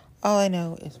 All I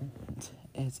know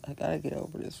is I gotta get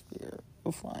over this fear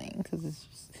of flying because it's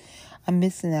just, I'm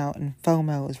missing out, and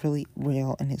FOMO is really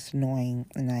real and it's annoying,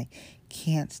 and I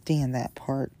can't stand that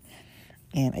part.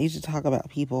 And I used to talk about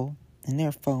people and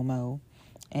their FOMO,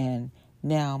 and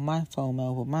now my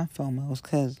FOMO is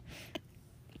because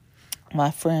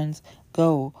my friends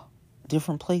go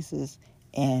different places,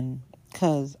 and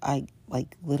because I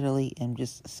literally am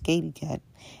just a scaredy cat,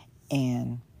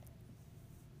 and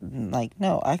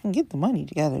no, I can get the money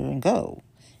together and go.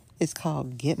 It's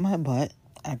called get my butt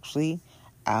actually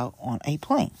out on a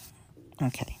plane.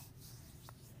 Okay.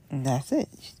 And that's it.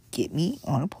 Just get me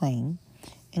on a plane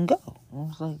and go. And I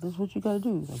was like, this is what you gotta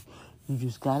do. Like, you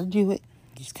just gotta do it.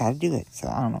 You just gotta do it. So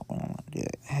I don't know when I'm gonna do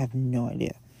it. I have no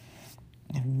idea.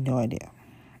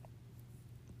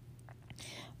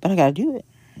 But I gotta do it.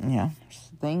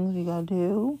 Things you gotta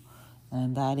do.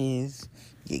 And that is,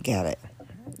 you gotta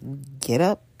get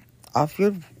up off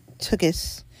your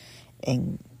tuchus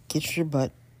and get your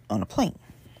butt on a plane.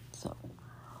 So,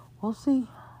 we'll see.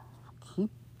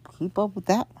 Keep up with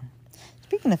that one.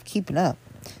 Speaking of keeping up,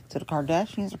 so the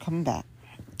Kardashians are coming back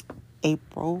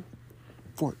April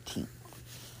 14th.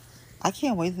 I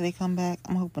can't wait till they come back.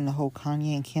 I'm hoping the whole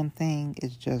Kanye and Kim thing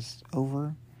is just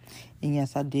over. And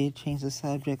yes, I did change the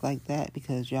subject like that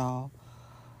because y'all,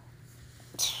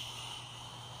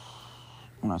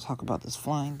 when I talk about this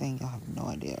flying thing, y'all have no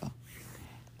idea.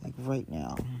 Like right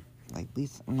now, like at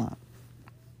least I'm not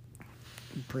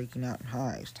breaking out in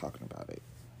highs talking about it.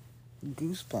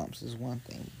 Goosebumps is one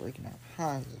thing, breaking out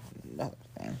highs is another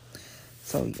thing.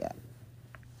 So yeah,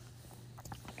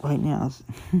 right now it's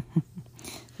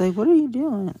like, what are you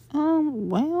doing?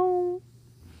 Well,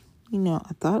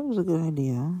 I thought it was a good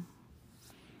idea,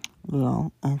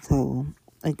 and so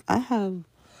like I have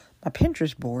my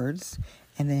Pinterest boards,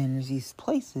 and then there's these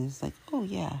places like, oh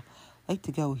yeah, I like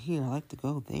to go here, I like to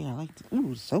go there,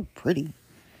 ooh, it's so pretty.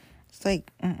 It's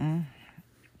like, and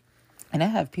I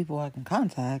have people I can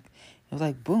contact. It was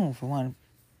like, boom, if I want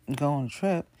to go on a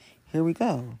trip, here we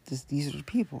go. These are the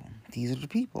people. These are the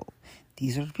people.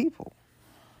 These are the people.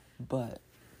 But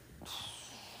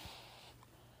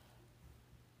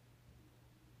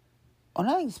when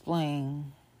I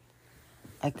explain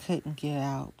I couldn't get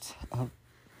out of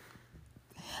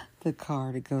the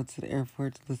car to go to the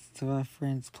airport to listen to my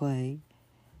friends play,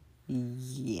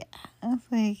 yeah, I was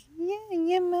like, yeah,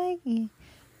 you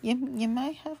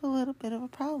might have a little bit of a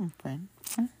problem, friend.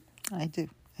 I do.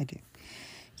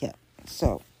 Yeah.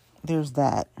 So there's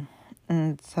that,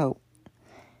 and so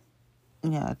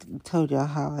I told y'all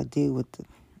how I do with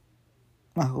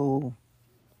my whole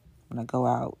when I go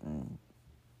out and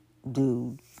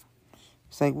do.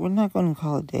 It's like we're not going to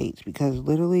call it dates because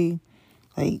literally,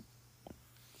 like,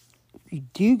 if you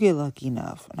do get lucky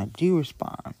enough and I do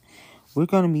respond, we're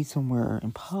going to meet somewhere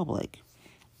in public.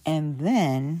 And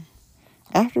then,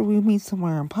 after we meet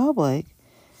somewhere in public,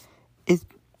 it's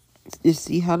just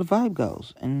see how the vibe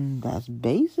goes. And that's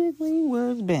basically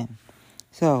where it's been.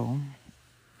 So,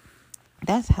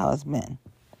 that's how it's been.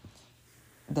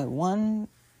 The one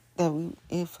that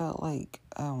it felt like,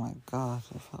 oh my gosh,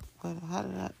 it felt, how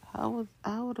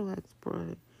do I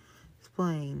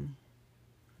explain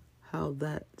how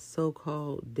that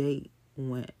so-called date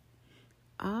went?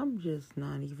 I'm just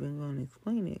not even going to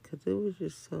explain it because it was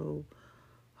just so.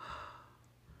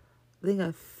 Did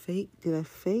I fake?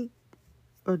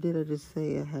 Or did I just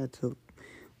say I had to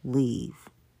leave?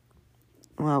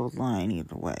 Well, I was lying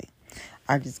either way.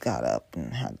 I just got up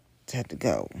and had to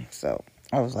go. So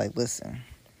I was like, listen,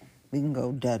 we can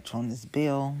go Dutch on this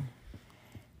bill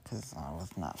because I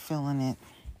was not feeling it.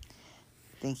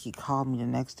 I think he called me the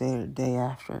next day or the day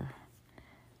after.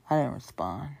 I didn't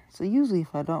respond. So usually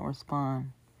if I don't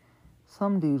respond,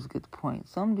 some dudes get the point.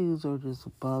 Some dudes are just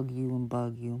bug you.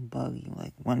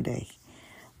 Like one day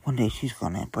she's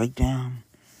going to break down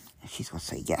and she's going to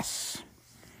say yes.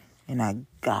 And I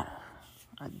got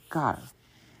her.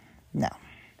 No.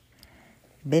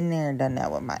 Been there and done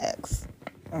that with my ex.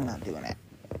 I'm not doing that.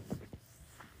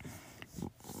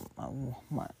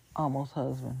 My almost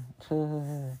husband.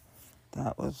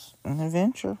 That was an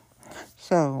adventure.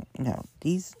 So,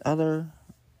 these other...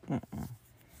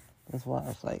 That's why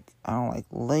it's like, I don't like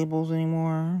labels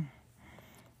anymore.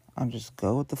 I just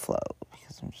go with the flow.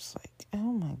 Because I'm just like, oh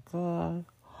my God.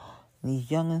 These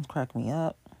youngins crack me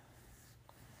up.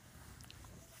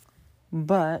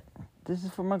 But this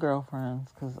is for my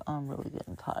girlfriends. Because I'm really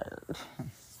getting tired.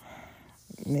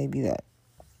 Maybe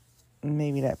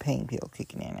that pain pill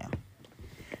kicking in now.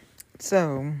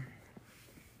 So...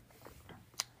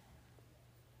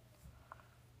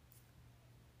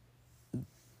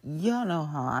 y'all know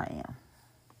how I am.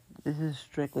 This is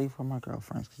strictly for my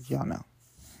girlfriends, because y'all know.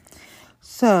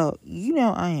 So,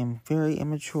 I am very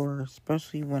immature,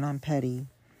 especially when I'm petty.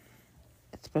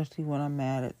 Especially when I'm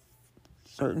mad at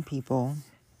certain people.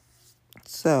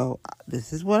 So,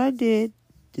 this is what I did.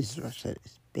 This is what I said.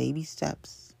 It's baby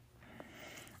steps.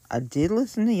 I did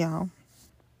listen to y'all.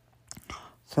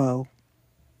 So,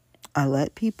 I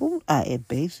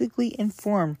basically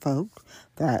informed folk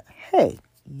that, hey,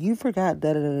 you forgot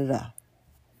da-da-da-da-da.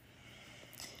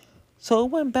 So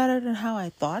it went better than how I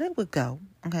thought it would go,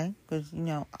 okay? Because,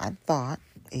 I thought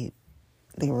they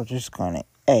were just going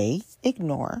to,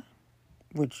 ignore,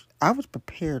 which I was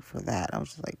prepared for that. I was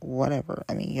just like, whatever.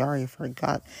 I mean, you already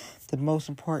forgot the most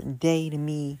important day to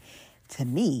me,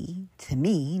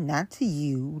 not to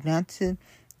you, not to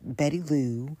Betty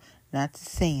Lou, not to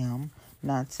Sam,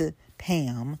 not to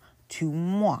Pam, to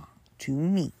moi, to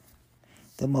me.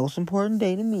 The most important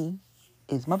day to me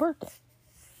is my birthday.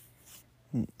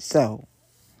 So,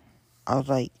 I was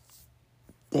like,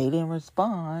 they didn't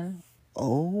respond.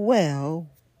 Oh, well,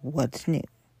 what's new?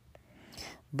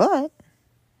 But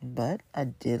I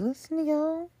did listen to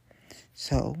y'all.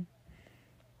 So,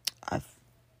 I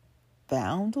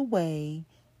found a way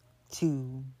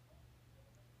to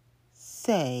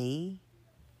say,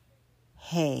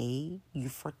 hey, you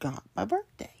forgot my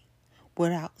birthday.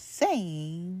 Without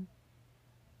saying,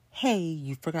 hey,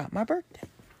 you forgot my birthday.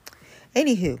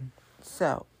 Anywho,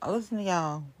 so I listened to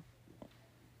y'all.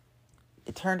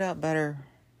 It turned out better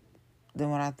than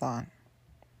what I thought.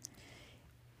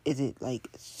 Is it like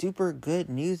super good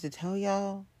news to tell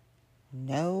y'all?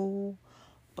 No,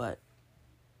 but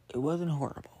it wasn't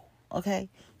horrible. Okay,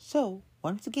 so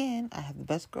once again, I have the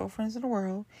best girlfriends in the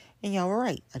world, and y'all were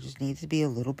right. I just need to be a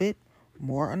little bit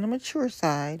more on the mature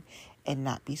side and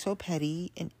not be so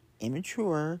petty and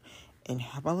immature and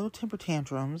have my little temper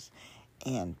tantrums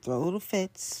and throw little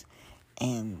fits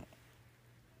and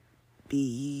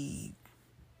be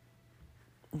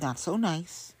not so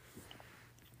nice,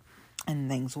 and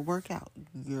things will work out.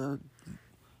 You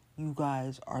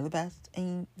guys are the best,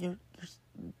 and you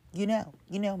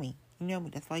know me.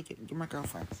 That's why you're my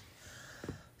girlfriends.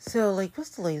 So, like,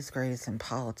 what's the latest greatest in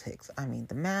politics? I mean,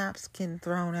 the maps getting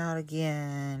thrown out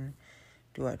again.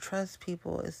 Do I trust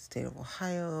people? It's the state of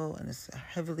Ohio, and it's a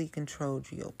heavily controlled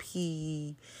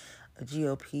GOP. A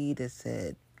GOP that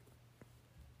said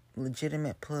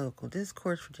legitimate political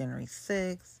discourse for January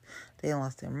 6th. They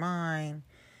lost their mind.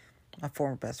 My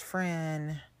former best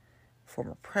friend,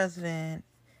 former president,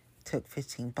 took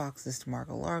 15 boxes to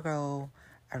Mar-a-Lago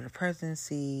after the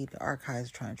presidency. The archives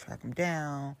are trying to track him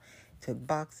down. Took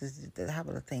boxes that have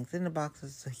the things in the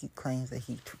boxes, so he claims that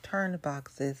he returned the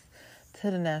boxes to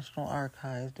the National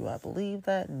Archives. Do I believe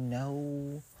that?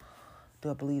 No. Do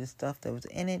I believe the stuff that was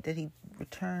in it that he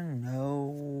returned?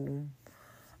 No.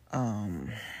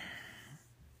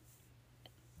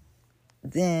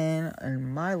 Then,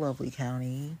 in my lovely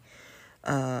county,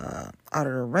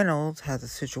 Auditor Reynolds has a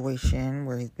situation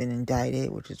where he's been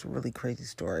indicted, which is a really crazy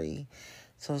story.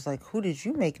 So it's like, who did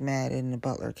you make mad in the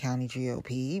Butler County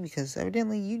GOP? Because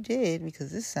evidently you did,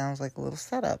 because this sounds like a little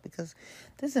setup, because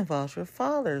this involves your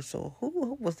father. So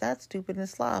who was that stupid and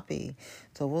sloppy?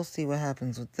 So we'll see what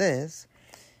happens with this.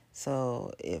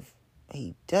 So if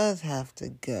he does have to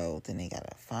go, then they got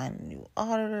to find a new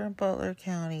auditor in Butler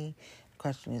County. The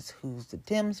question is, who's the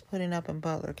Dems putting up in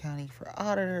Butler County for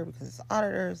auditor? Because it's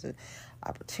auditor's an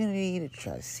opportunity to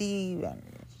try to see.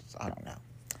 I don't know.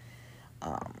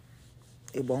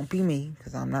 It won't be me,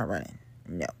 because I'm not running.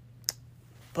 No.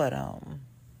 But, I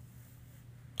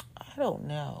don't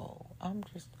know. I'm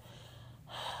just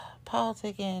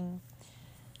politicking.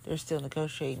 They're still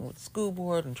negotiating with the school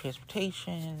board and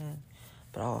transportation,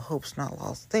 but all hope's not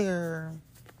lost there.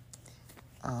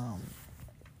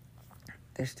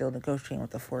 They're still negotiating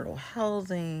with affordable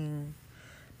housing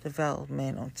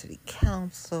development on city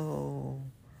council.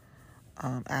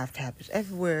 AFTAB is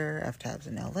everywhere. AFTAB's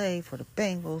in LA for the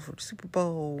Bengals, for the Super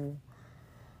Bowl.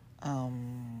 I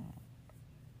mean,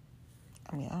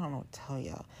 I don't know what to tell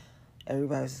y'all.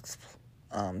 Everybody's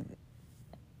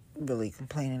really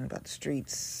complaining about the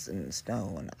streets and the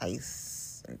snow and the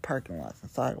ice and parking lots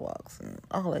and sidewalks and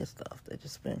all that stuff. They've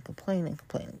just been complaining.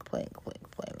 I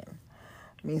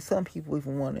mean, some people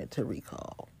even wanted to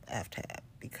recall AFTAB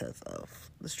because of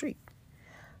the street.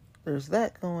 There's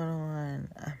that going on.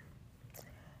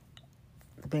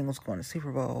 The Bengals going to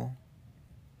Super Bowl.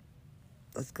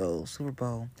 Let's go, Super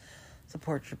Bowl.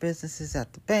 Support your businesses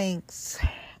at the banks.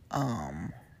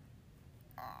 I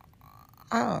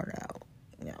don't know.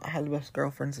 You know, I have the best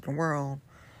girlfriends in the world.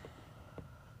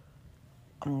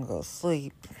 I'm going to go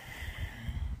sleep.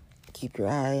 Keep your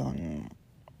eye on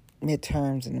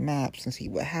midterms and the maps and see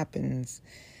what happens.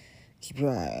 Keep your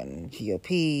eye on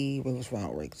GOP. What was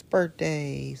Ronald Reagan's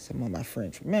birthday? Some of my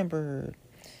friends remembered.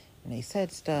 And they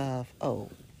said stuff. Oh,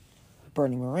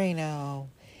 Bernie Moreno.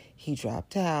 He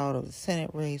dropped out of the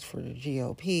Senate race for the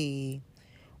GOP.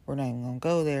 We're not even going to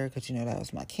go there because, you know, that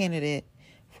was my candidate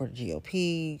for the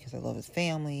GOP because I love his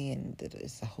family, and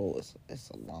it's a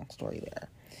long story there.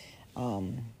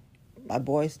 My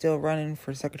boy's still running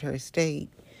for Secretary of State.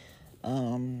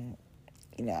 You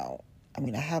know, I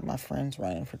mean, I have my friends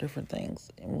running for different things,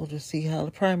 and we'll just see how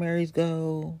the primaries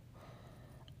go.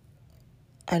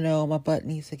 I know my butt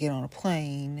needs to get on a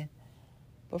plane,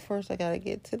 but first I gotta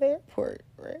get to the airport,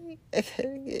 right? I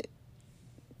gotta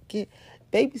get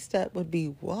baby step would be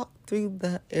walk through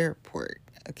the airport,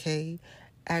 okay?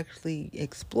 Actually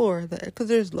explore because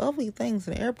there's lovely things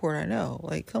in the airport, I know,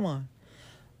 like, come on,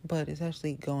 but it's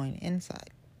actually going inside.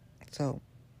 So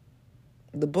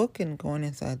the book and going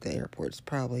inside the airport is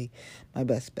probably my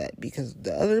best bet, because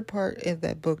the other part of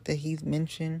that book that he's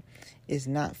mentioned is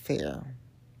not fair,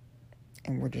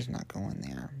 and we're just not going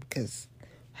there, because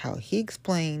how he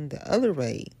explained the other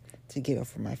way to get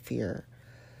over my fear,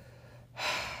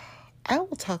 I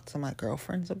will talk to my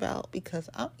girlfriends about, because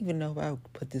I don't even know if I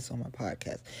would put this on my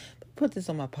podcast. But put this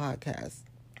on my podcast.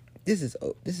 This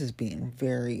is being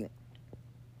very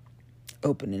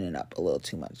opening it up a little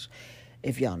too much,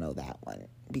 if y'all know that one,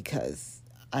 because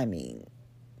I mean,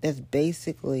 that's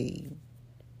basically...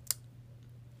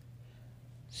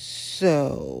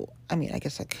 So, I mean, I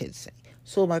guess I could say.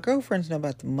 So, my girlfriends know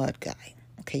about the mud guy.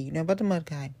 Okay, you know about the mud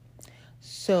guy.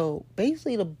 So,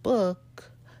 basically, the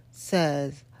book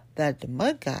says that the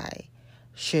mud guy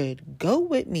should go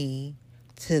with me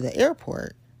to the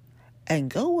airport and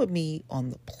go with me on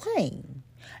the plane,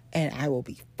 and I will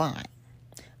be fine.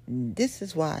 This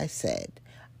is why I said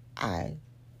I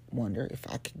wonder if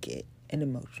I could get an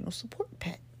emotional support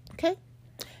pet, okay?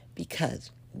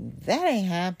 Because that ain't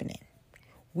happening.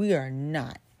 We are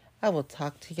not. I will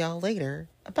talk to y'all later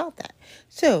about that.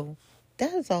 So,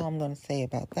 that is all I'm going to say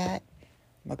about that.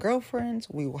 My girlfriends,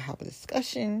 we will have a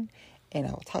discussion, and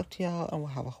I will talk to y'all, and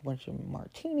we'll have a whole bunch of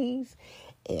martinis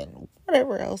and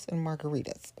whatever else, and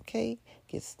margaritas, okay?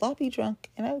 Get sloppy drunk,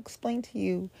 and I'll explain to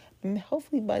you, and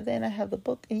hopefully by then I have the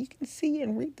book, and you can see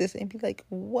and read this and be like,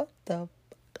 what the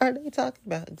fuck are they talking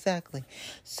about exactly?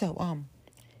 So,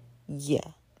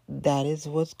 yeah, that is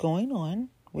what's going on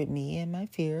with me and my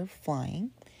fear of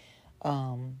flying.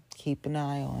 Keep an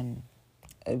eye on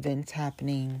events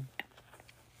happening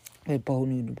with Bold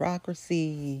New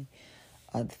Democracy,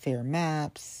 the Fair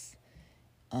Maps,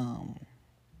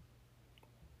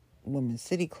 Women's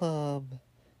City Club,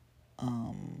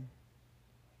 Ohio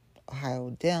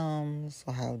Dems,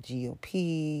 Ohio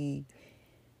GOP,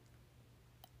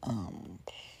 and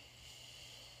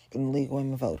League of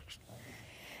Women Voters.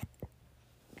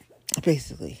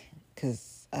 Basically,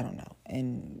 because, I don't know,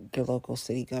 and their local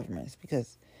city governments,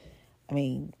 because, I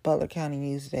mean, Butler County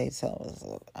News today tells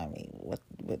us, I mean, with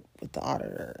the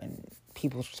auditor and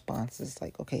people's responses,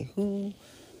 like, okay, who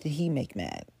did he make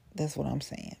mad? That's what I'm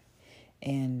saying.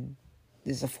 And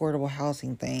this affordable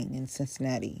housing thing in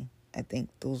Cincinnati, I think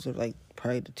those are like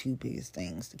probably the two biggest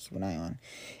things to keep an eye on.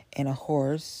 And of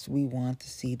course, we want to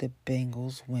see the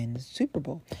Bengals win the Super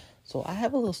Bowl. So I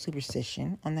have a little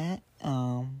superstition on that.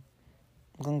 I'm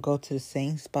going to go to the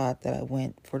same spot that I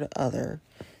went for the other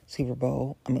Super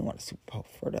Bowl. I mean, not the Super Bowl,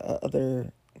 for the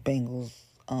other Bengals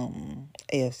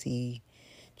AFC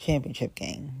championship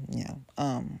game. Yeah.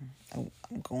 I'm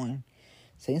going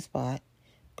same spot.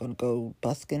 Going to go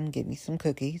busking, get me some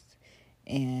cookies.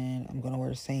 And I'm going to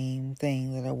wear the same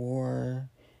thing that I wore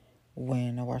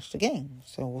when I watched the game.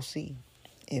 So we'll see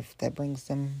if that brings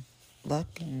them luck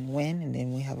and win. And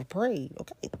then we have a parade.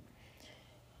 Okay.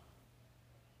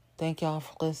 Thank y'all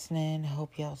for listening.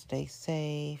 Hope y'all stay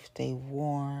safe, stay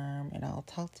warm, and I'll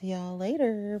talk to y'all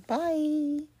later.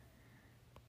 Bye.